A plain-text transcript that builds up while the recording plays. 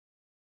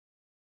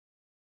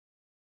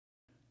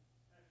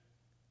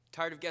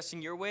Tired of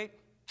guessing your weight?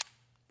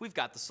 We've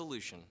got the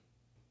solution.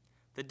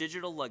 The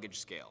Digital Luggage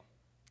Scale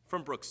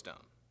from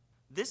Brookstone.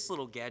 This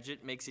little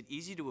gadget makes it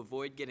easy to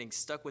avoid getting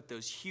stuck with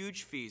those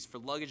huge fees for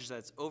luggage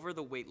that's over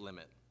the weight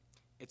limit.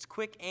 It's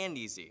quick and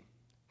easy,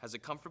 has a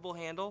comfortable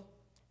handle,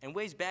 and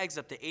weighs bags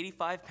up to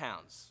 85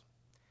 pounds.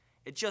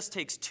 It just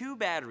takes 2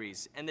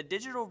 batteries, and the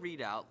digital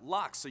readout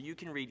locks so you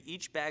can read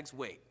each bag's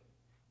weight,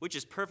 which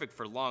is perfect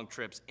for long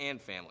trips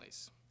and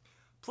families.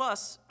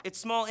 Plus, it's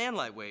small and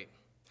lightweight,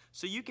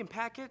 so you can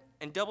pack it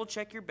and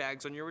double-check your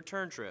bags on your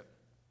return trip.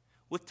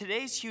 With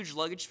today's huge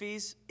luggage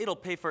fees, it'll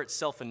pay for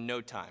itself in no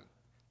time.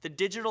 The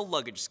Digital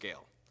Luggage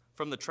Scale,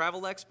 from the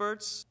travel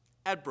experts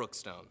at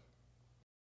Brookstone.